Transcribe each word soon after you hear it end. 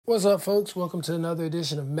What's up, folks? Welcome to another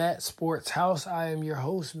edition of Matt Sports House. I am your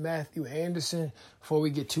host, Matthew Anderson. Before we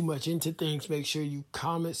get too much into things, make sure you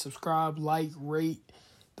comment, subscribe, like, rate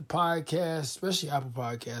the podcast, especially Apple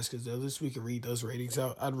Podcasts, because at least we can read those ratings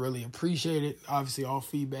out. I'd really appreciate it. Obviously, all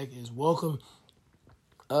feedback is welcome.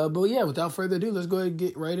 But yeah, without further ado, let's go ahead and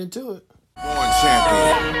get right into it. Born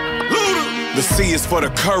champion. The C is for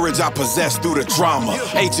the courage I possess through the drama.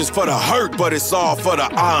 H is for the hurt, but it's all for the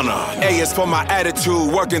honor. A is for my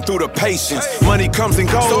attitude, working through the patience. Money comes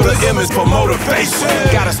and goes, the M is for motivation.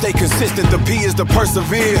 Gotta stay consistent, the P is to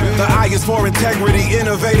persevere. The I is for integrity,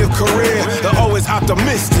 innovative career. The O is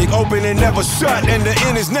optimistic, open and never shut. And the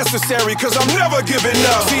N is necessary, cause I'm never giving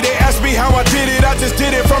up. See, they ask me how I did it, I just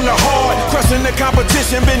did it from the heart. Crushing the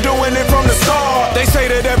competition, been doing it from the start. They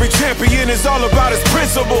say that every champion is all about his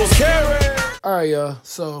principles. All right, y'all.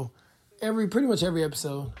 So pretty much every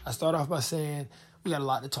episode, I start off by saying we got a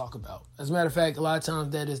lot to talk about. As a matter of fact, a lot of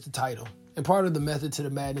times that is the title. And part of the method to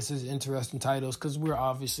the madness is interesting titles because we're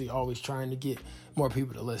obviously always trying to get more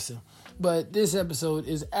people to listen. But this episode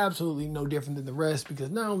is absolutely no different than the rest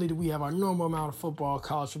because not only do we have our normal amount of football,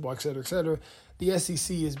 college football, et cetera, the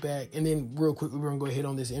SEC is back. And then real quickly, we're going to go hit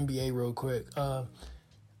on this NBA real quick. The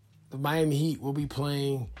Miami Heat will be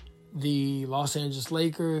playing the Los Angeles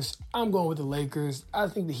Lakers. I'm going with the Lakers. I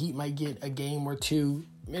think the Heat might get a game or two,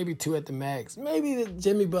 maybe two at the max. Maybe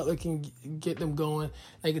Jimmy Butler can get them going.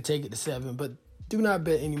 They can take it to 7, but do not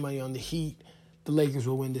bet any money on the Heat. The Lakers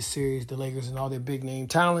will win this series. The Lakers and all their big name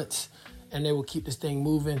talents, and they will keep this thing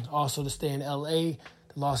moving. Also to stay in LA, the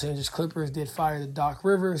Los Angeles Clippers did fire the Doc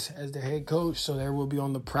Rivers as their head coach, so they will be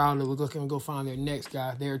on the prowl. They're looking to go find their next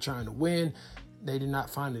guy. They're trying to win. They did not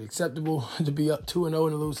find it acceptable to be up 2-0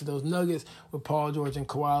 and lose to those Nuggets with Paul George and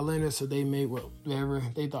Kawhi Leonard, so they made whatever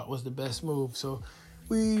they thought was the best move. So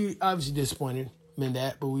we obviously disappointed in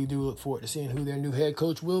that, but we do look forward to seeing who their new head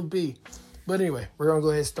coach will be. But anyway, we're going to go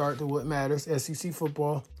ahead and start to what matters, SEC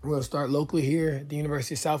football. We're going to start locally here at the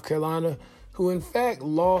University of South Carolina, who in fact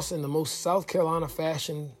lost in the most South Carolina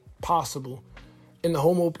fashion possible in the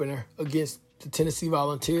home opener against the Tennessee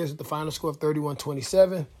Volunteers with the final score of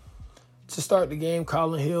 31-27. To start the game,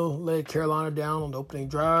 Colin Hill led Carolina down on the opening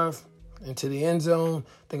drive into the end zone.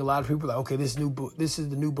 I think a lot of people are like, okay, this is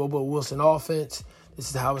the new Bobo Wilson offense. This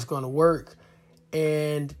is how it's going to work.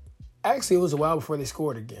 And actually, it was a while before they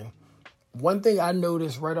scored again. One thing I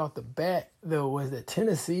noticed right off the bat, though, was that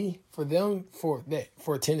Tennessee, for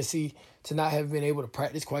Tennessee to not have been able to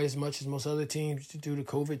practice quite as much as most other teams due to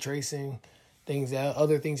COVID tracing,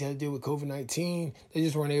 other things that had to do with COVID-19, they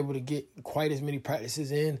just weren't able to get quite as many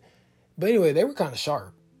practices in. But anyway, they were kind of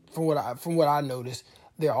sharp from what I noticed.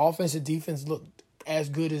 Their offense and defense looked as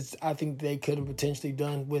good as I think they could have potentially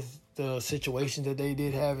done with the situations that they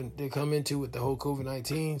did have and they come into with the whole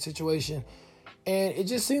COVID-19 situation. And it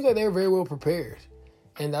just seems like they were very well prepared.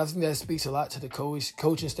 And I think that speaks a lot to the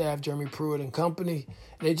coaching staff, Jeremy Pruitt and company.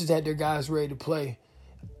 And they just had their guys ready to play.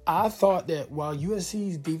 I thought that while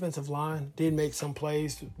USC's defensive line did make some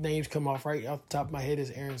plays, names come off right off the top of my head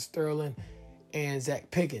is Aaron Sterling and Zach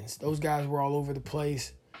Pickens. Those guys were all over the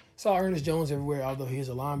place. Saw Ernest Jones everywhere, although he's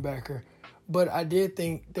a linebacker. But I did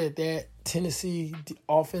think that Tennessee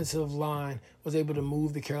offensive line was able to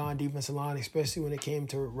move the Carolina defensive line, especially when it came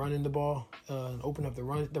to running the ball, and open up the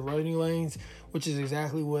running lanes, which is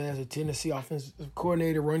exactly what, as a Tennessee offensive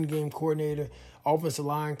coordinator, run game coordinator, offensive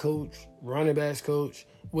line coach, running backs coach,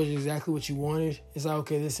 which is exactly what you wanted. It's like,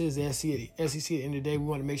 okay, this is the SEC. At the end of the day, we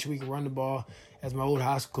want to make sure we can run the ball. As my old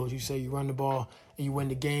high school coach, you say you run the ball and you win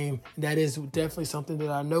the game. That is definitely something that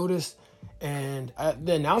I noticed. And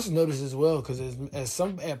the announcers noticed as well, because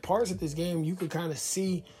at parts of this game, you could kind of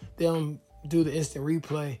see them do the instant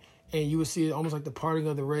replay, and you would see it almost like the parting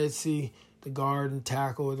of the Red Sea, the guard and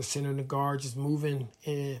tackle, or the center and the guard just moving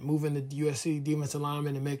the USC defensive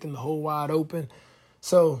lineman and making the hole wide open.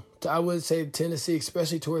 So I would say Tennessee,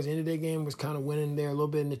 especially towards the end of their game, was kind of winning there a little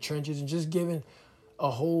bit in the trenches and just giving a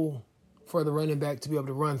hole for the running back to be able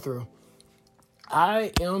to run through.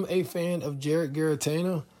 I am a fan of Jarrett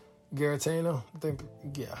Guarantano, I think,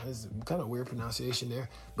 yeah, it's kind of weird pronunciation there.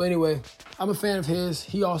 But anyway, I'm a fan of his.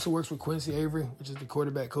 He also works with Quincy Avery, which is the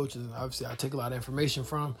quarterback coach, and obviously I take a lot of information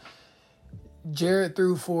from. Jarrett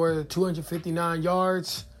threw for 259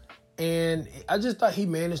 yards, and I just thought he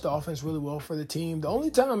managed the offense really well for the team. The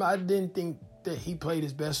only time I didn't think that he played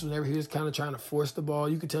his best whenever he was kind of trying to force the ball.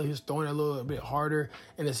 You could tell he was throwing it a little bit harder,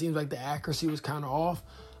 and it seems like the accuracy was kind of off.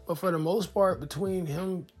 But for the most part, between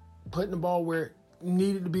him putting the ball where it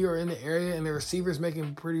needed to be or in the area and the receivers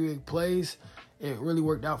making pretty big plays, it really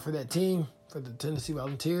worked out for that team, for the Tennessee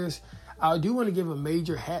Volunteers. I do want to give a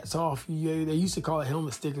major hats off. Yeah, they used to call it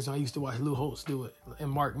helmet stickers. So I used to watch Lou Holtz do it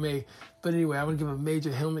and Mark May. But anyway, I want to give a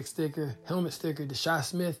major helmet sticker to Shi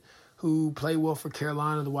Smith, who played well for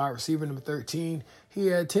Carolina, the wide receiver, number 13. He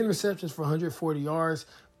had 10 receptions for 140 yards,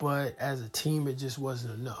 but as a team, it just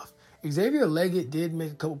wasn't enough. Xavier Leggett did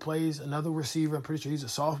make a couple plays, another receiver. I'm pretty sure he's a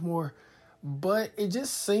sophomore. But it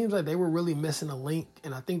just seems like they were really missing a link,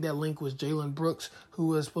 and I think that link was Jalen Brooks, who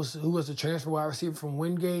was the transfer wide receiver from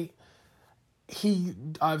Wingate. He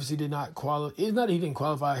obviously did not qualify. It's not that he didn't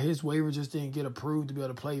qualify. His waiver just didn't get approved to be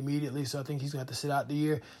able to play immediately, so I think he's going to have to sit out the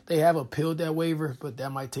year. They have appealed that waiver, but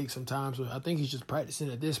that might take some time, so I think he's just practicing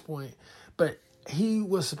at this point. But he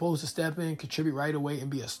was supposed to step in, contribute right away, and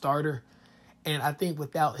be a starter. And I think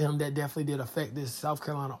without him, that definitely did affect this South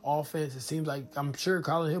Carolina offense. It seems like, I'm sure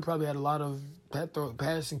Colin Hill probably had a lot of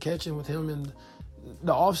pass and catching with him in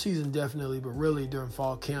the offseason, definitely, but really during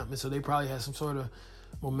fall camp. And so they probably had some sort of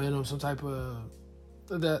momentum, some type of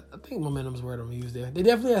that. I think momentum is the word I'm going to use there. They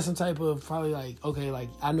definitely had some type of probably like, okay, like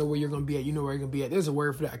I know where you're going to be at. You know where you're going to be at. There's a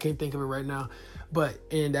word for that. I can't think of it right now.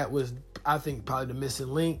 And that was, I think, probably the missing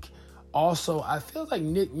link. Also, I feel like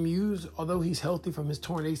Nick Muse, although he's healthy from his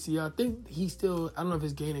torn ACL, I think he's still, I don't know if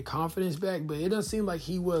he's gaining confidence back, but it doesn't seem like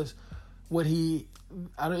he was what he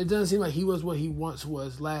once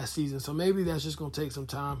was last season. So maybe that's just going to take some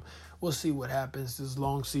time. We'll see what happens this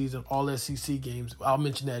long season, all SEC games. I'll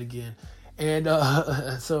mention that again. And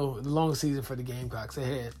so the long season for the Gamecocks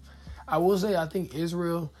ahead. I will say I think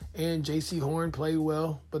Israel and J.C. Horn played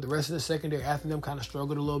well, but the rest of the secondary after them kind of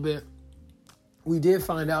struggled a little bit. We did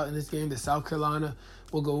find out in this game that South Carolina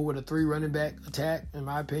will go with a 3 running back attack, in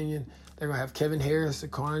my opinion. They're going to have Kevin Harris,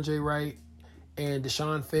 Saquon J. Wright, and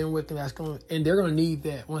Deshaun Fenwick, and they're going to need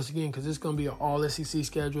that once again because it's going to be an all-SEC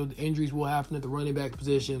schedule. The injuries will happen at the running back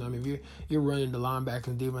position. I mean, if you're running the linebacker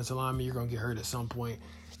and defensive lineman, you're going to get hurt at some point.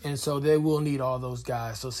 And so they will need all those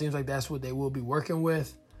guys. So it seems like that's what they will be working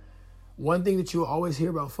with. One thing that you'll always hear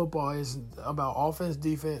about football is about offense,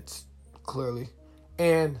 defense, clearly,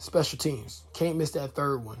 and special teams. Can't miss that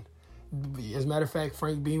third one. As a matter of fact,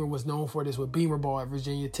 Frank Beamer was known for this with Beamer Ball at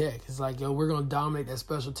Virginia Tech. It's like, we're going to dominate that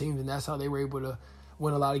special teams, and that's how they were able to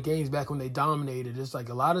win a lot of games back when they dominated. It's like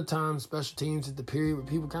a lot of times special teams at the period where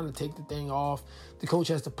people kind of take the thing off. The coach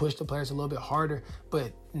has to push the players a little bit harder,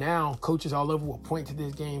 but now coaches all over will point to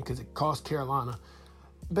this game because it cost Carolina.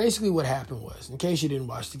 Basically what happened was, in case you didn't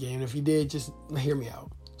watch the game, if you did, just hear me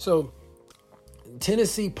out. So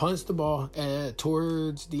Tennessee punched the ball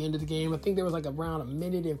towards the end of the game. I think there was like around a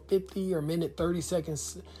minute and 50 or minute 30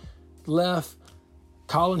 seconds left.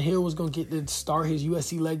 Colin Hill was going to get to start his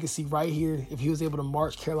USC legacy right here if he was able to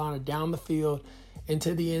march Carolina down the field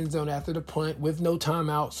into the end zone after the punt with no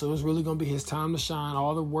timeout. So it was really going to be his time to shine.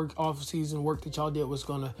 All the off-season work that y'all did was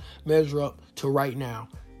going to measure up to right now.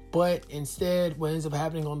 But instead, what ends up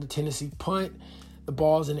happening on the Tennessee punt, the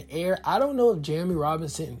ball's in the air. I don't know if Jeremy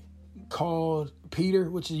Robinson called Peter,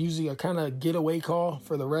 which is usually a kind of getaway call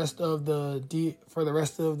for the rest of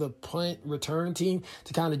the punt return team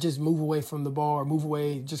to kind of just move away from the ball or move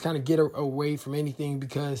away, just kind of get away from anything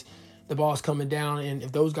because the ball's coming down, and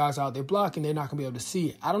if those guys are out there blocking, they're not going to be able to see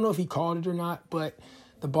it. I don't know if he called it or not, but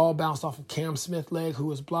the ball bounced off of Cam Smith's leg, who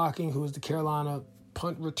was blocking, who was the Carolina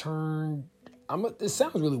punt return. It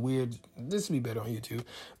sounds really weird. This would be better on YouTube.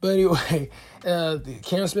 But anyway,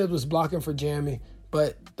 Cam Smith was blocking for Jeremy,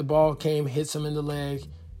 but the ball hits him in the leg.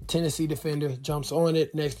 Tennessee defender jumps on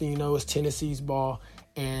it. Next thing you know, it's Tennessee's ball,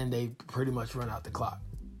 and they pretty much run out the clock.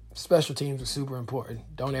 Special teams are super important.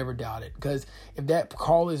 Don't ever doubt it. Because if that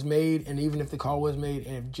call is made, and even if the call was made,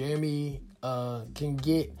 and if Jeremy can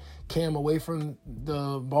get Cam away from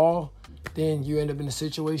the ball, then you end up in a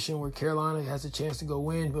situation where Carolina has a chance to go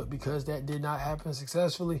win. But because that did not happen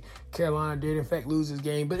successfully, Carolina did, in fact, lose this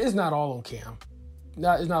game. But it's not all on Cam. It's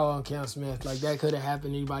not all on Cam Smith. Like, that could have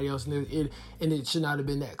happened to anybody else. And it should not have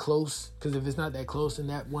been that close. Because if it's not that close, then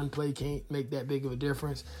that one play can't make that big of a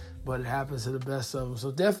difference. But it happens to the best of them.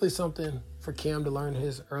 So definitely something for Cam to learn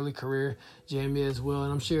his early career. Jamie as well.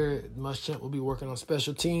 And I'm sure Muschamp will be working on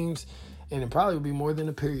special teams. And it probably will be more than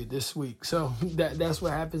a period this week. So that's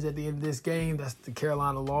what happens at the end of this game. That's the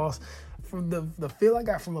Carolina loss. From the feel I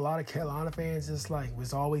got from a lot of Carolina fans, it's like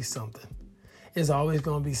it's always something. It's always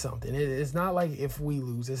going to be something. It's not like if we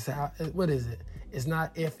lose. It's how. What is it? It's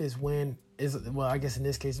not if, it's when. Well, I guess in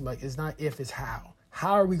this case, it's not if, it's how.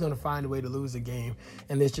 How are we going to find a way to lose a game?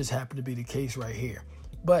 And this just happened to be the case right here.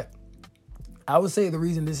 But I would say the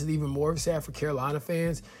reason this is even more sad for Carolina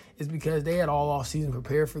fans is because they had all offseason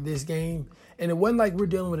prepared for this game. And it wasn't like we're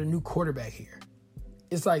dealing with a new quarterback here.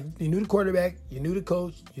 It's like you knew the quarterback, you knew the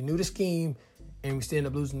coach, you knew the scheme, and we still end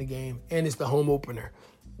up losing the game. And it's the home opener.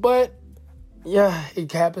 But Yeah,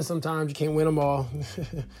 it happens sometimes. You can't win them all.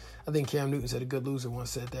 I think Cam Newton said a good loser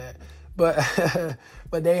once said that. But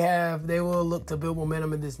but they will look to build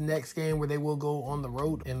momentum in this next game where they will go on the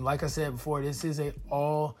road. And like I said before, this is a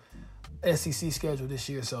all SEC schedule this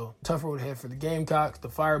year, so tough road ahead for the Gamecocks. The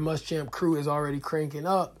Fire Muschamp crew is already cranking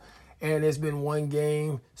up, and it's been one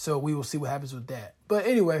game, so we will see what happens with that. But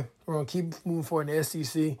anyway, we're going to keep moving forward in the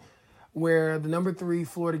SEC, where the number 3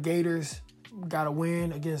 Florida Gators got a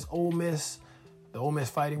win against Ole Miss. The Ole Miss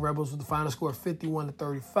Fighting Rebels with the final score of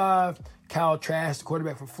 51-35. Kyle Trask, the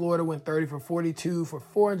quarterback for Florida, went 30 for 42 for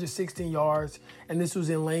 416 yards. And this was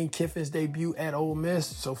in Lane Kiffin's debut at Ole Miss.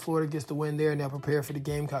 So Florida gets the win there, and they'll prepare for the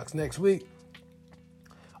Gamecocks next week.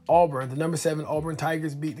 Auburn, the number 7 Auburn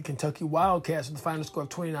Tigers beat the Kentucky Wildcats with the final score of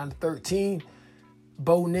 29-13.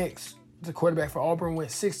 Bo Nix, the quarterback for Auburn,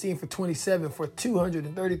 went 16 for 27 for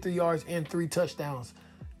 233 yards and 3 touchdowns.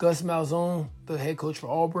 Gus Malzahn, the head coach for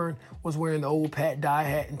Auburn, was wearing the old Pat Dye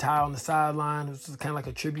hat and tie on the sideline. It was kind of like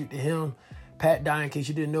a tribute to him. Pat Dye, in case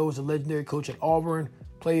you didn't know, was a legendary coach at Auburn,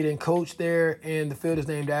 played and coached there, and the field is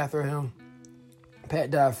named after him, Pat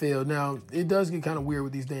Dye Field. Now, it does get kind of weird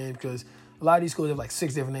with these names because a lot of these schools have like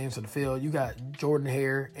 6 different names for the field. You got Jordan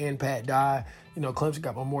Hare and Pat Dye. You know, Clemson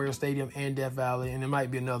got Memorial Stadium and Death Valley, and there might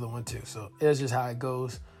be another one too. So that's just how it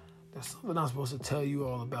goes. There's something I'm supposed to tell you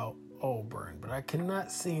all about Auburn, but I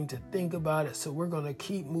cannot seem to think about it, so we're going to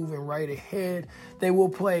keep moving right ahead. They will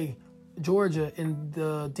play Georgia in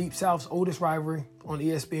the Deep South's oldest rivalry on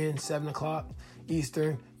ESPN, 7 o'clock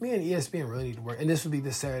Eastern. Me and ESPN really need to work, and this will be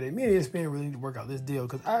this Saturday. Me and ESPN really need to work out this deal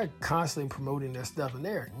because I'm constantly promoting their stuff, and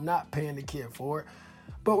they're not paying the kid for it.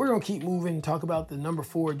 But we're going to keep moving and talk about the number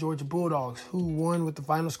 4 Georgia Bulldogs, who won with the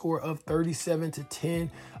final score of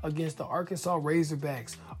 37-10 against the Arkansas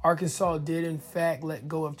Razorbacks. Arkansas did, in fact, let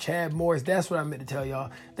go of Chad Morris. That's what I meant to tell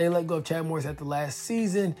y'all. They let go of Chad Morris at the last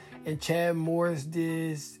season, and Chad Morris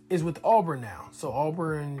is with Auburn now. So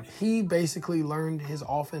Auburn, he basically learned his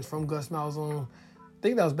offense from Gus Malzahn. I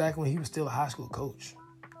think that was back when he was still a high school coach.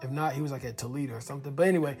 If not, he was like at Toledo or something. But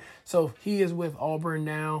anyway, so he is with Auburn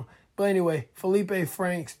now. But anyway, Felipe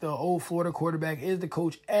Franks, the old Florida quarterback, is the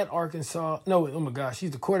coach at Arkansas. No, oh my gosh, he's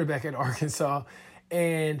the quarterback at Arkansas.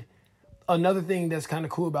 And another thing that's kind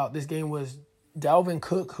of cool about this game was Dalvin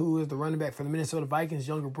Cook, who is the running back for the Minnesota Vikings'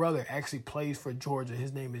 younger brother, actually plays for Georgia.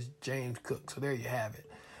 His name is James Cook. So there you have it.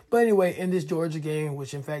 But anyway, in this Georgia game,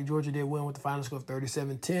 which in fact Georgia did win with the final score of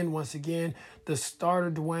 37-10, once again, the starter,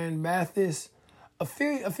 Dwayne Mathis, a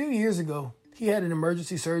few years ago, he had an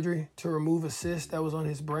emergency surgery to remove a cyst that was on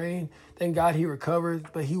his brain. Thank God he recovered,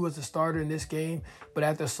 but he was the starter in this game. But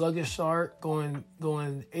after a sluggish start, going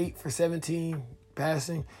 8 for 17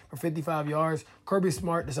 passing for 55 yards, Kirby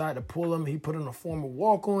Smart decided to pull him. He put in a former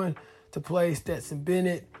walk-on to play Stetson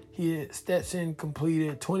Bennett. Stetson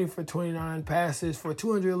completed 20 for 29 passes for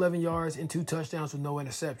 211 yards and 2 touchdowns with no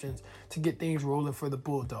interceptions to get things rolling for the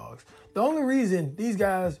Bulldogs. The only reason these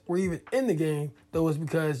guys were even in the game, though, was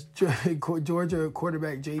because Georgia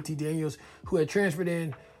quarterback JT Daniels, who had transferred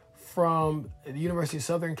in from the University of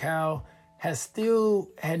Southern Cal,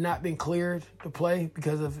 had not been cleared to play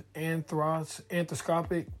because of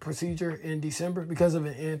arthroscopic procedure in December. Because of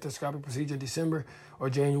an arthroscopic procedure in December or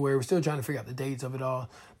January. We're still trying to figure out the dates of it all.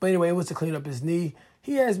 But anyway, it was to clean up his knee.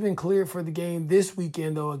 He has been cleared for the game this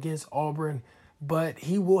weekend, though, against Auburn. But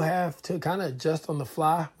he will have to kind of adjust on the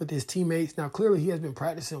fly with his teammates. Now, clearly he has been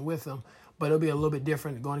practicing with them, but it'll be a little bit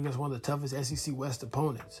different going against one of the toughest SEC West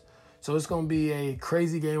opponents. So it's going to be a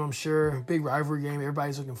crazy game, I'm sure. Big rivalry game.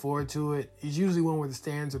 Everybody's looking forward to it. It's usually one where the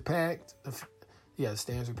stands are packed. The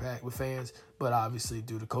stands are packed with fans. But obviously,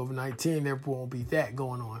 due to COVID-19, there won't be that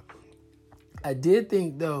going on. I did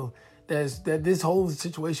think, though, that this whole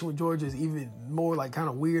situation with Georgia is even more like kind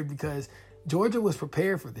of weird because Georgia was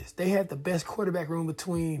prepared for this. They had the best quarterback room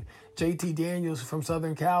between JT Daniels from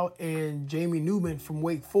Southern Cal and Jamie Newman from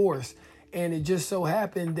Wake Forest. And it just so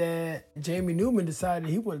happened that Jamie Newman decided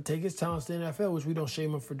he wanted to take his talents to the NFL, which we don't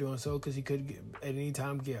shame him for doing so because he could at any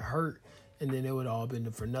time get hurt, and then it would all been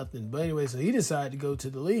for nothing. But anyway, so he decided to go to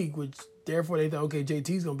the league, which therefore they thought, okay,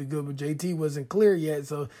 JT's going to be good, but JT wasn't clear yet,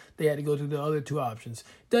 so they had to go to the other 2 options.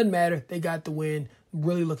 Doesn't matter. They got the win.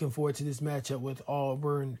 Really looking forward to this matchup with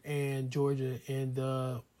Auburn and Georgia in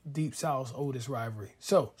the Deep South's oldest rivalry.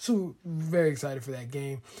 So very excited for that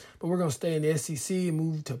game. But we're going to stay in the SEC and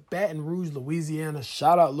move to Baton Rouge, Louisiana.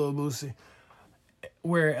 Shout out Lil Boosie,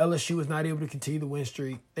 where LSU was not able to continue the win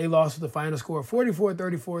streak. They lost with the final score of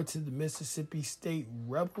 44-34 to the Mississippi State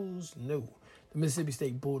Rebels. No, the Mississippi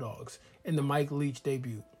State Bulldogs in the Mike Leach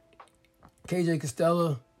debut. KJ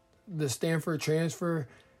Costello, the Stanford transfer,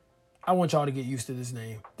 I want y'all to get used to this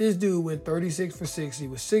name. This dude went 36 for 60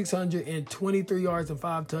 with 623 yards and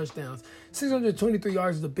 5 touchdowns. 623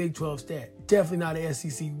 yards is a Big 12 stat. Definitely not an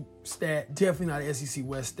SEC stat. Definitely not an SEC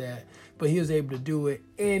West stat. But he was able to do it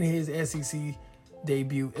in his SEC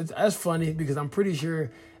debut. That's funny because I'm pretty sure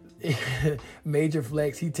Major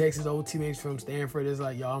Flex, he texts his old teammates from Stanford. It's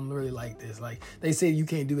like, y'all, I'm really like this. Like, they say you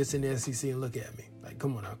can't do this in the SEC and look at me. Like,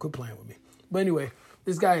 come on now, quit playing with me. But anyway,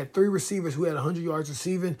 this guy had 3 receivers who had 100 yards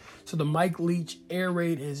receiving. So the Mike Leach air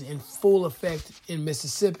raid is in full effect in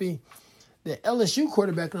Mississippi. The LSU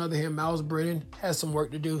quarterback, on the other hand, Miles Brennan, has some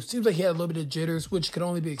work to do. Seems like he had a little bit of jitters, which could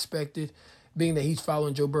only be expected, being that he's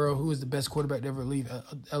following Joe Burrow, who is the best quarterback to ever leave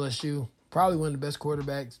LSU. Probably one of the best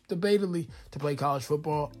quarterbacks, debatably, to play college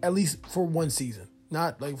football, at least for one season.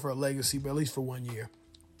 Not like for a legacy, but at least for 1 year.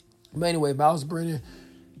 But anyway, Miles Brennan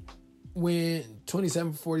went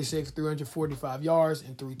 27 for 46, 345 yards,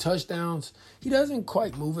 and 3 touchdowns. He doesn't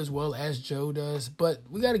quite move as well as Joe does, but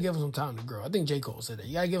we got to give him some time to grow. I think J. Cole said that.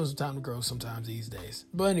 You got to give him some time to grow sometimes these days.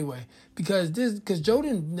 But anyway, because Joe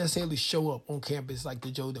didn't necessarily show up on campus like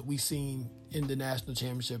the Joe that we seen in the national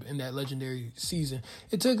championship in that legendary season.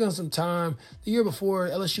 It took him some time. The year before,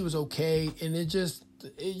 LSU was okay, and you just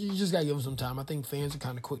got to give him some time. I think fans are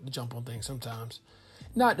kind of quick to jump on things sometimes.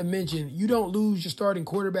 Not to mention, you don't lose your starting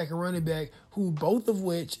quarterback and running back, who both of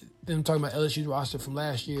which, I'm talking about LSU's roster from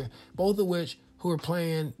last year, both of which who are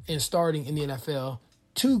playing and starting in the NFL.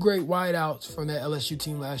 2 great wideouts from that LSU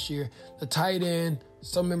team last year. The tight end,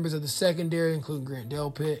 some members of the secondary, including Grant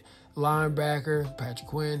Delpit, linebacker, Patrick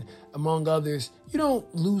Quinn, among others. You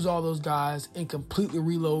don't lose all those guys and completely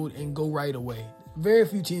reload and go right away. Very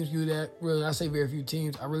few teams do that. Really, I say very few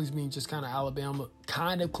teams. I really mean just kind of Alabama,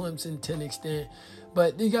 kind of Clemson to an extent.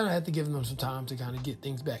 But you gotta have to give them some time to kind of get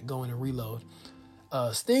things back going and reload.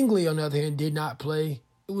 Stingley, on the other hand, did not play.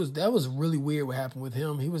 That was really weird what happened with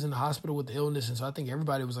him. He was in the hospital with the illness, and so I think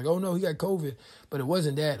everybody was like, oh no, he got COVID. But it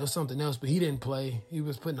wasn't that. It was something else. But he didn't play. He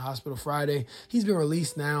was put in the hospital Friday. He's been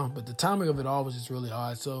released now, but the timing of it all was just really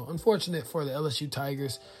odd. So unfortunate for the LSU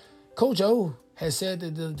Tigers. Coach O has said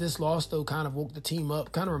that this loss, though, kind of woke the team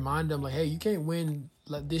up, kind of reminded them, like, hey, you can't win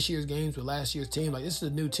like this year's games with last year's team. Like, this is a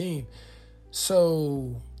new team.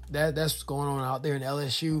 So that's what's going on out there in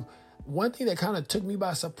LSU. One thing that kind of took me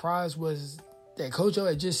by surprise was that Coach O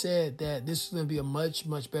had just said that this is going to be a much,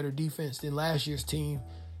 much better defense than last year's team.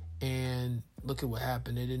 And look at what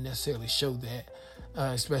happened. It didn't necessarily show that,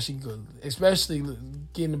 especially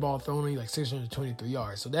getting the ball thrown on you like 623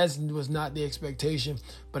 yards. So that was not the expectation.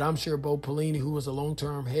 But I'm sure Bo Pelini, who was a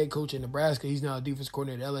long-term head coach in Nebraska, he's now a defense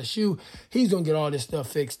coordinator at LSU. He's going to get all this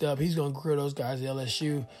stuff fixed up. He's going to grill those guys at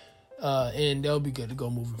LSU. And they'll be good to go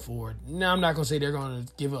moving forward. Now, I'm not going to say they're going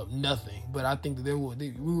to give up nothing, but I think that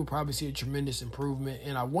we will probably see a tremendous improvement.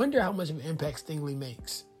 And I wonder how much of an impact Stingley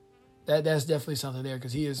makes. That's definitely something there,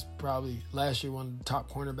 because he is probably last year one of the top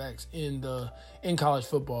cornerbacks in college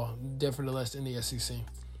football, definitely less in the SEC.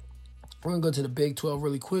 We're going to go to the Big 12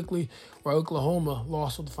 really quickly, where Oklahoma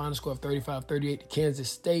lost with the final score of 35-38 to Kansas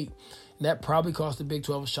State. And that probably cost the Big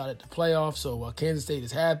 12 a shot at the playoffs. So while Kansas State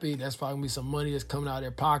is happy, that's probably going to be some money that's coming out of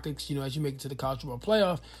their pockets. You know, as you make it to the college football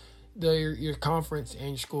playoff, your conference and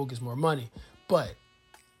your school gets more money. But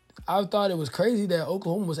I thought it was crazy that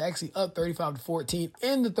Oklahoma was actually up 35-14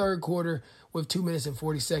 in the third quarter with 2 minutes and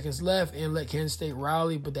 40 seconds left and let Kansas State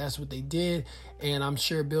rally, but that's what they did. And I'm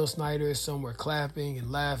sure Bill Snyder is somewhere clapping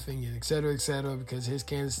and laughing and et cetera, because his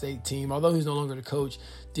Kansas State team, although he's no longer the coach,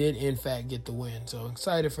 did in fact get the win. So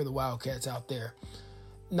excited for the Wildcats out there.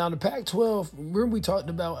 Now the Pac-12, remember we talked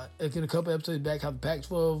about in a couple episodes back how the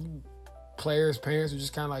Pac-12 players, parents are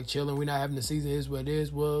just kind of like chilling. We're not having the season, is what it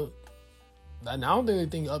is. Well, I don't think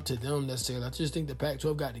anything up to them necessarily. I just think the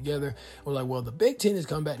Pac-12 got together and was like, well, the Big Ten has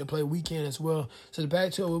come back to play weekend as well. So the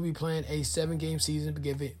Pac-12 will be playing a 7-game season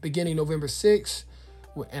beginning November 6th.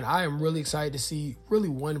 And I am really excited to see really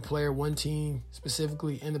one player, one team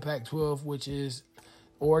specifically in the Pac-12, which is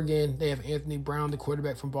Oregon. They have Anthony Brown, the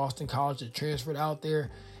quarterback from Boston College, that transferred out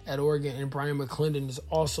there at Oregon. And Brian McClendon is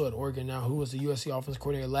also at Oregon now, who was the USC offensive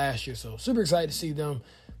coordinator last year. So super excited to see them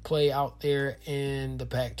play out there in the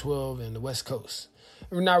Pac-12 and the West Coast.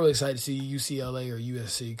 We're not really excited to see UCLA or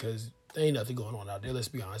USC because there ain't nothing going on out there, let's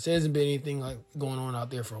be honest. There hasn't been anything like going on out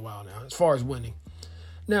there for a while now, as far as winning.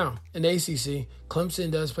 Now, in the ACC, Clemson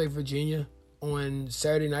does play Virginia on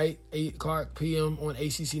Saturday night, 8 o'clock p.m. on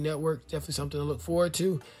ACC Network. Definitely something to look forward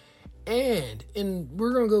to. And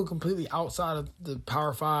we're going to go completely outside of the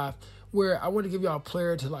Power 5, where I want to give y'all a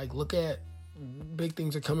player to like look at big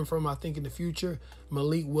things are coming from, I think, in the future.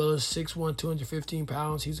 Malik Willis, 6'1", 215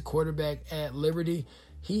 pounds. He's a quarterback at Liberty.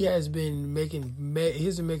 He has been making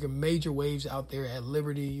major waves out there at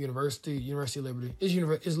Liberty University of Liberty.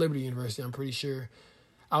 It's Liberty University, I'm pretty sure.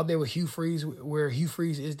 Out there with Hugh Freeze, where Hugh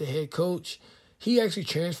Freeze is the head coach. He actually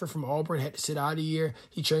transferred from Auburn, had to sit out a year.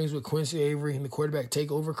 He trains with Quincy Avery and the quarterback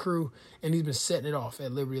takeover crew, and he's been setting it off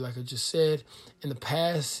at Liberty, like I just said. In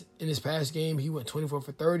his past game, he went 24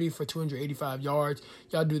 for 30 for 285 yards.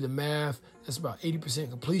 Y'all do the math. That's about 80%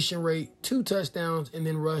 completion rate, 2 touchdowns, and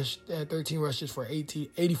then 13 rushes for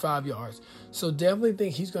 85 yards. So definitely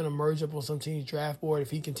think he's going to merge up on some team's draft board if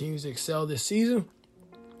he continues to excel this season.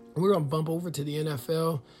 We're going to bump over to the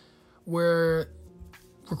NFL, where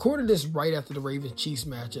recorded this right after the Ravens-Chiefs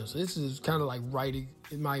matchup. So this is kind of like right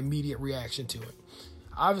in my immediate reaction to it.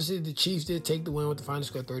 Obviously, the Chiefs did take the win with the final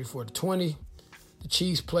score 34-20. The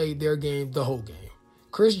Chiefs played their game the whole game.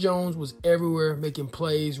 Chris Jones was everywhere, making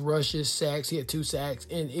plays, rushes, sacks. He had 2 sacks,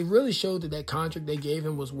 and it really showed that contract they gave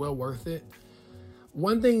him was well worth it.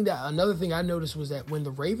 Another thing I noticed was that when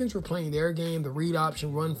the Ravens were playing their game, the read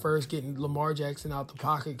option, run first, getting Lamar Jackson out the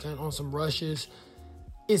pocket, kind of on some rushes,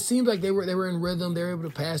 it seemed like they were in rhythm. They were able to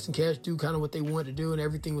pass and catch, do kind of what they wanted to do, and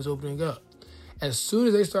everything was opening up. As soon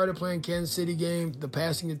as they started playing Kansas City game, the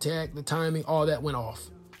passing attack, the timing, all that went off.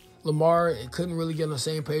 Lamar couldn't really get on the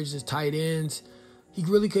same page as his tight ends. He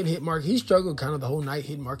really couldn't hit Marquise. He struggled kind of the whole night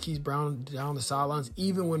hitting Marquise Brown down the sidelines,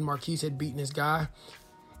 even when Marquise had beaten his guy.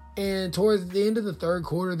 And towards the end of the third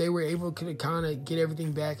quarter, they were able to kind of get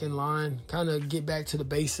everything back in line, kind of get back to the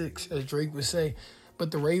basics, as Drake would say.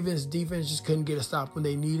 But the Ravens defense just couldn't get a stop when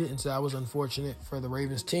they needed, and so that was unfortunate for the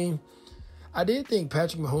Ravens team. I did think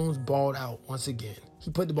Patrick Mahomes balled out once again.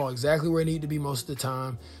 He put the ball exactly where it needed to be most of the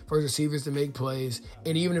time for his receivers to make plays,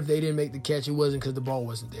 and even if they didn't make the catch, it wasn't because the ball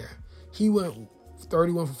wasn't there. He went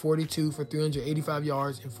 31 for 42 for 385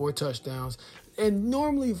 yards and 4 touchdowns. And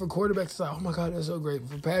normally for quarterbacks, it's like, oh my God, that's so great.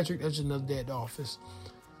 But for Patrick, that's just another day at the office.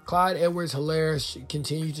 Clyde Edwards-Helaire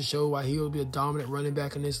continues to show why he will be a dominant running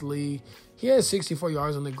back in this league. He has 64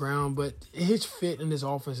 yards on the ground, but his fit in this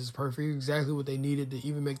offense is perfect. Exactly what they needed to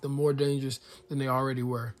even make them more dangerous than they already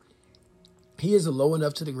were. He is low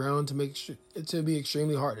enough to the ground to be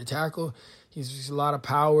extremely hard to tackle. He's just a lot of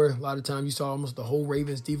power. A lot of times you saw almost the whole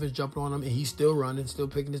Ravens defense jumping on him, and he's still running, still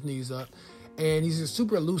picking his knees up. And he's just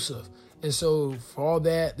super elusive. And so for all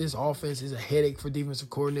that, this offense is a headache for defensive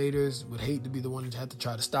coordinators. Would hate to be the one to have to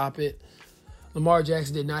try to stop it. Lamar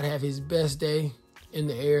Jackson did not have his best day in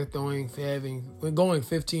the air, going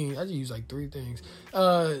 15. I just used like 3 things.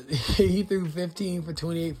 He threw 15 for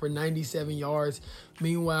 28 for 97 yards.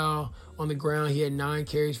 Meanwhile, on the ground, he had 9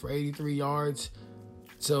 carries for 83 yards.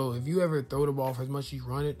 So if you ever throw the ball for as much as you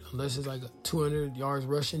run it, unless it's like a 200 yards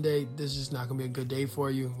rushing day, this is just not going to be a good day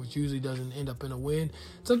for you, which usually doesn't end up in a win.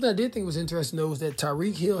 Something I did think was interesting, though, was that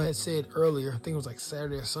Tyreek Hill had said earlier, I think it was like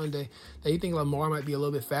Saturday or Sunday, that he think Lamar might be a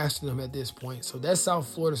little bit faster than him at this point. So that South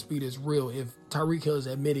Florida speed is real if Tyreek Hill is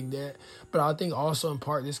admitting that. But I think also in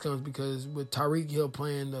part this comes because with Tyreek Hill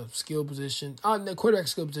playing the skill position, the quarterback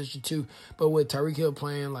skill position too, but with Tyreek Hill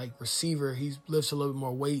playing like receiver, he lifts a little bit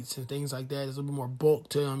more weights and things like that. There's a little bit more bulk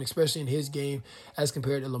to him, especially in his game as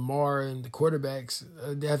compared to Lamar and the quarterbacks.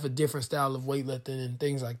 They have a different style of weightlifting and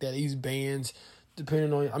things like that. They use bands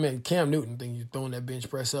depending on, Cam Newton, think you're throwing that bench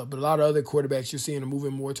press up, but a lot of other quarterbacks you're seeing are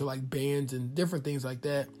moving more to like bands and different things like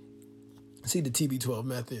that. See the TB12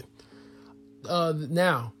 method.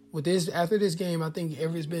 Now, after this game, I think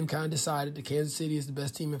it's been kind of decided that Kansas City is the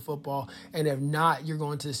best team in football, and if not, you're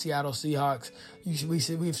going to the Seattle Seahawks.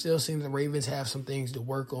 We've still seen the Ravens have some things to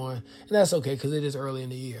work on, and that's okay because it is early in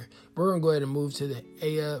the year. We're going to go ahead and move to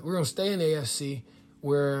we're going to stay in the AFC,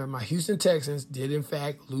 where my Houston Texans did in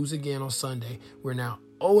fact lose again on Sunday. We're now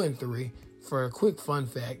 0-3. For a quick fun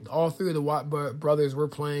fact, all 3 of the Watt brothers were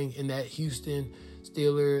playing in that Houston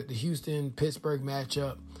Pittsburgh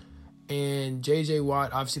matchup. And J.J.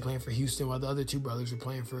 Watt obviously playing for Houston while the other 2 brothers were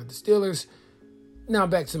playing for the Steelers. Now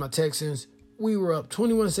back to my Texans. We were up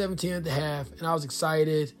 21-17 at the half, and I was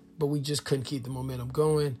excited, but we just couldn't keep the momentum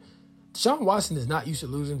going. Deshaun Watson is not used to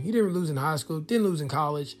losing. He didn't lose in high school, didn't lose in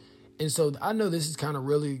college. And so I know this is kind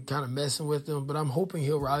of messing with him, but I'm hoping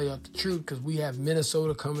he'll rally up the truth because we have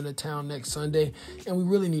Minnesota coming to town next Sunday, and we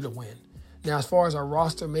really need a win. Now, as far as our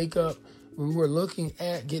roster makeup, we were looking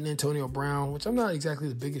at getting Antonio Brown, which I'm not exactly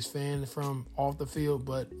the biggest fan from off the field,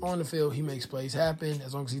 but on the field, he makes plays happen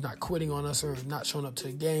as long as he's not quitting on us or not showing up to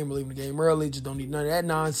a game or leaving the game early. Just don't need none of that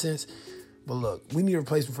nonsense. But look, we need a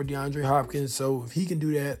replacement for DeAndre Hopkins, so if he can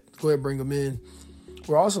do that, go ahead and bring him in.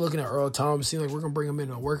 We're also looking at Earl Thomas. Seems like we're going to bring him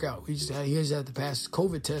in a workout. He just had to pass his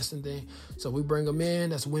COVID testing thing. So we bring him in.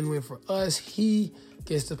 That's a win-win for us. He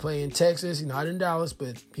gets to play in Texas. He's not in Dallas,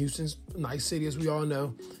 but Houston's a nice city, as we all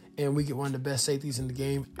know. And we get one of the best safeties in the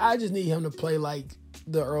game. I just need him to play like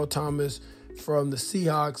the Earl Thomas from the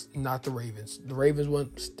Seahawks, not the Ravens. The Ravens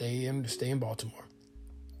want to stay in Baltimore.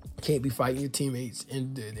 Can't be fighting your teammates.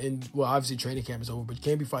 And well, obviously training camp is over, but you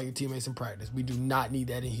can't be fighting your teammates in practice. We do not need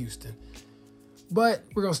that in Houston. But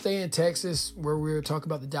we're going to stay in Texas, where we're talking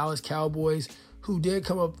about the Dallas Cowboys, who did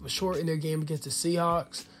come up short in their game against the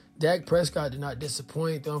Seahawks. Dak Prescott did not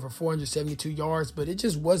disappoint, throwing for 472 yards, but it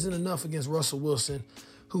just wasn't enough against Russell Wilson,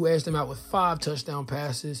 who edged them out with 5 touchdown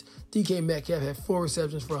passes. DK Metcalf had 4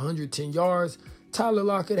 receptions for 110 yards. Tyler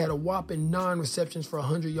Lockett had a whopping 9 receptions for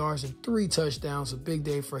 100 yards and 3 touchdowns. A big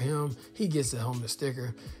day for him. He gets the helmet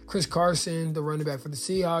sticker. Chris Carson, the running back for the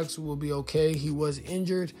Seahawks, will be okay. He was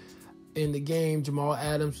injured in the game. Jamal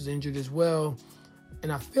Adams was injured as well.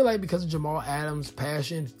 And I feel like because of Jamal Adams'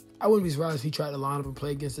 passion, I wouldn't be surprised if he tried to line up and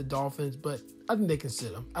play against the Dolphins, but I think they can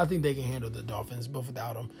sit him. I think they can handle the Dolphins, but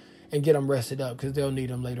without him, and get them rested up because they'll need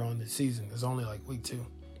them later on in the season. It's only like week 2.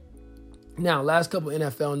 Now, last couple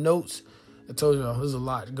NFL notes. I told you there's a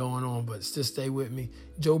lot going on, but just stay with me.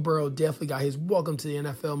 Joe Burrow definitely got his welcome to the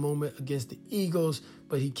NFL moment against the Eagles,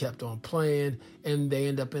 but he kept on playing, and they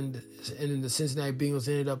end up the Cincinnati Bengals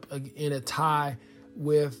ended up in a tie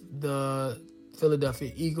with the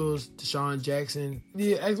Philadelphia Eagles. Deshaun Jackson.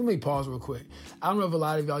 Yeah, let me pause real quick. I don't know if a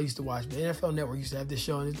lot of y'all used to watch, but NFL Network used to have this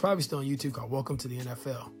show, and it's probably still on YouTube, called Welcome to the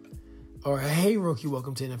NFL. Or Hey Rookie,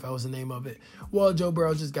 Welcome to the NFL was the name of it. Well, Joe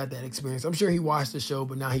Burrow just got that experience. I'm sure he watched the show,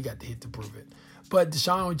 but now he got the hit to prove it. But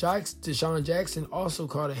Deshaun Jackson also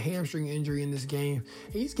caught a hamstring injury in this game.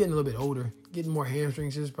 He's getting a little bit older, getting more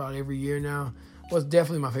hamstrings just about every year now. Was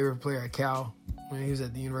definitely my favorite player at Cal when he was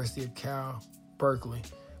at the University of Cal, Berkeley.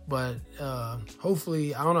 But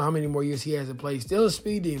hopefully, I don't know how many more years he has to play. Still a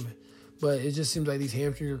speed demon, but it just seems like these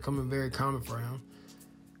hamstrings are becoming very common for him.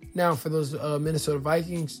 Now, for those Minnesota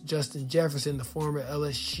Vikings, Justin Jefferson, the former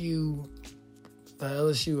LSU,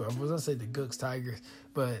 or was I say the Gooks Tigers?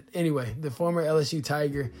 But anyway, the former LSU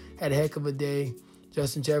Tiger had a heck of a day.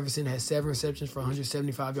 Justin Jefferson had 7 receptions for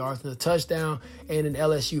 175 yards and a touchdown, and in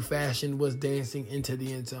LSU fashion was dancing into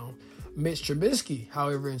the end zone. Mitch Trubisky,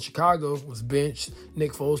 however, in Chicago was benched.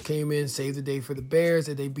 Nick Foles came in, saved the day for the Bears,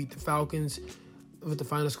 and they beat the Falcons with the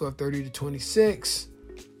final score of 30-26.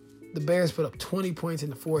 The Bears put up 20 points in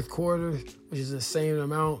the fourth quarter, which is the same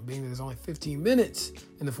amount, being that there's only 15 minutes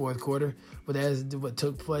in the fourth quarter. But that is what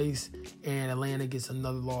took place, and Atlanta gets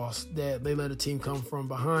another loss. That they let a team come from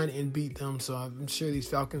behind and beat them, so I'm sure these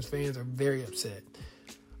Falcons fans are very upset.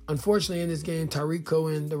 Unfortunately, in this game, Tariq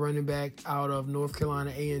Cohen, the running back out of North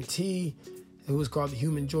Carolina A&T, who was called the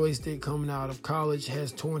Human Joystick coming out of college,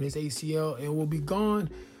 has torn his ACL and will be gone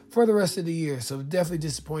for the rest of the year. So definitely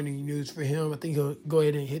disappointing news for him. I think he'll go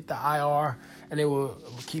ahead and hit the IR, and they will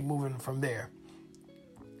keep moving from there.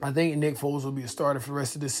 I think Nick Foles will be a starter for the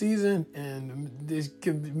rest of the season, and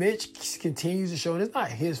Mitch continues to show, and it's not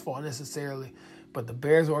his fault necessarily, but the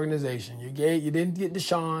Bears organization. You didn't get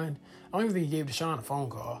Deshaun. I don't even think you gave Deshaun a phone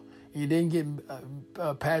call. You didn't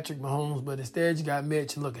get Patrick Mahomes, but instead you got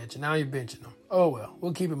Mitch, and look at you. Now you're benching him. Oh, well,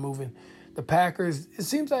 we'll keep it moving. The Packers, it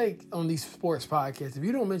seems like on these sports podcasts, if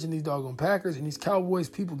you don't mention these doggone Packers and these Cowboys,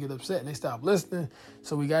 people get upset and they stop listening.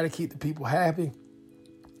 So we got to keep the people happy.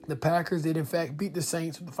 The Packers did, in fact, beat the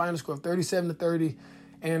Saints with the final score of 37-30.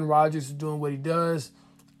 Aaron Rodgers is doing what he does.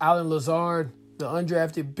 Allen Lazard, the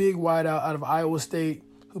undrafted big wideout out of Iowa State,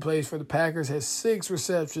 who plays for the Packers, has 6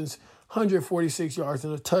 receptions, 146 yards,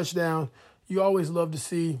 and a touchdown. You always love to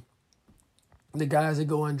see the guys that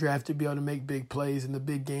go undrafted be able to make big plays in the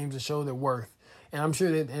big games and show their worth. And I'm sure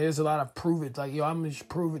that there's a lot of prove it. Like, I'm going to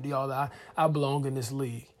prove it to y'all that I belong in this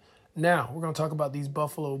league. Now, we're going to talk about these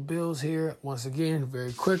Buffalo Bills here once again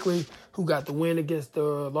very quickly. Who got the win against the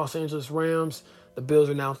Los Angeles Rams? The Bills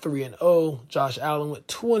are now 3-0. Josh Allen went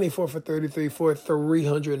 24 for 33 for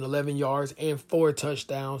 311 yards and 4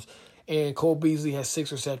 touchdowns. And Cole Beasley has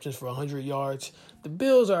 6 receptions for 100 yards. The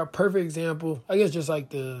Bills are a perfect example, I guess, just like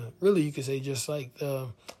the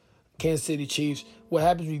Kansas City Chiefs. What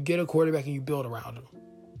happens when you get a quarterback and you build around him?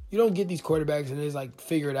 You don't get these quarterbacks and they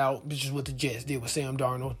figure it out, which is what the Jets did with Sam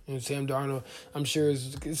Darnold. And Sam Darnold, I'm sure,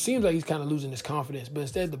 it seems like he's kind of losing his confidence. But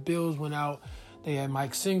instead, the Bills went out. They had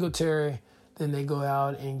Mike Singletary. Then they go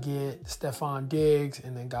out and get Stephon Diggs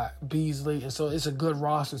and then got Beasley. And so it's a good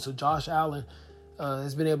roster. So Josh Allen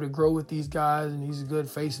has been able to grow with these guys, and he's a good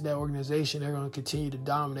face of that organization. They're going to continue to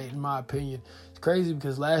dominate, in my opinion. crazy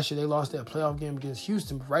because last year they lost that playoff game against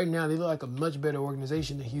Houston. But right now they look like a much better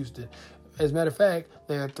organization than Houston. As a matter of fact,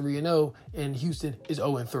 they are 3-0 and Houston is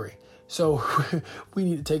 0-3. So we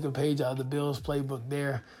need to take a page out of the Bills playbook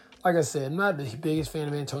there. Like I said, I'm not the biggest fan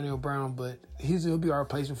of Antonio Brown, but he'll be our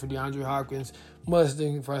replacement for DeAndre Hopkins. Much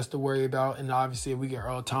thing for us to worry about. And obviously if we get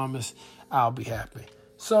Earl Thomas, I'll be happy.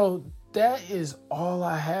 So that is all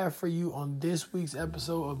I have for you on this week's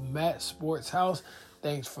episode of Matt's Sports House.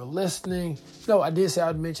 Thanks for listening. No, I did say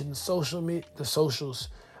I'd mention the socials.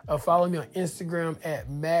 Follow me on Instagram at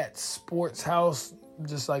Matt Sports House,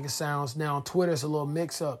 just like it sounds. Now on Twitter, it's a little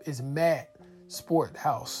mix-up. It's Matt Sport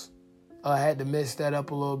House. I had to mix that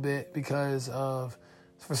up a little bit because of,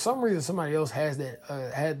 for some reason, somebody else has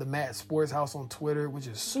that had the Matt Sports House on Twitter, which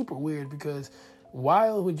is super weird because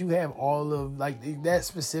why would you have all of like that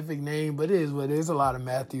specific name? But it is what it is. A lot of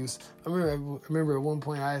Matthews. I remember at one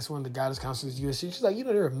point I asked one of the guidance counselors at USC. She's like,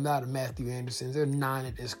 there are not a Matthew Andersons. There are 9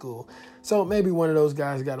 at this school. So maybe one of those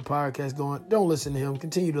guys got a podcast going. Don't listen to him.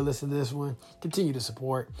 Continue to listen to this one. Continue to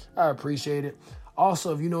support. I appreciate it.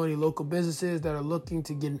 Also, if you know any local businesses that are looking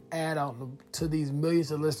to get an ad out to these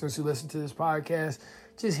millions of listeners who listen to this podcast,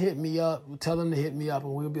 just hit me up. Tell them to hit me up,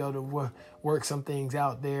 and we'll be able to work some things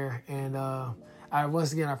out there. And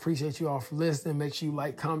once again, I appreciate you all for listening. Make sure you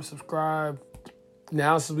like, comment, subscribe.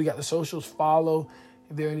 Now, since we got the socials, follow.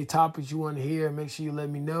 If there are any topics you want to hear, make sure you let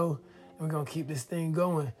me know. And we're going to keep this thing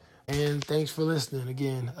going. And thanks for listening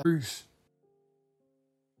again. Peace.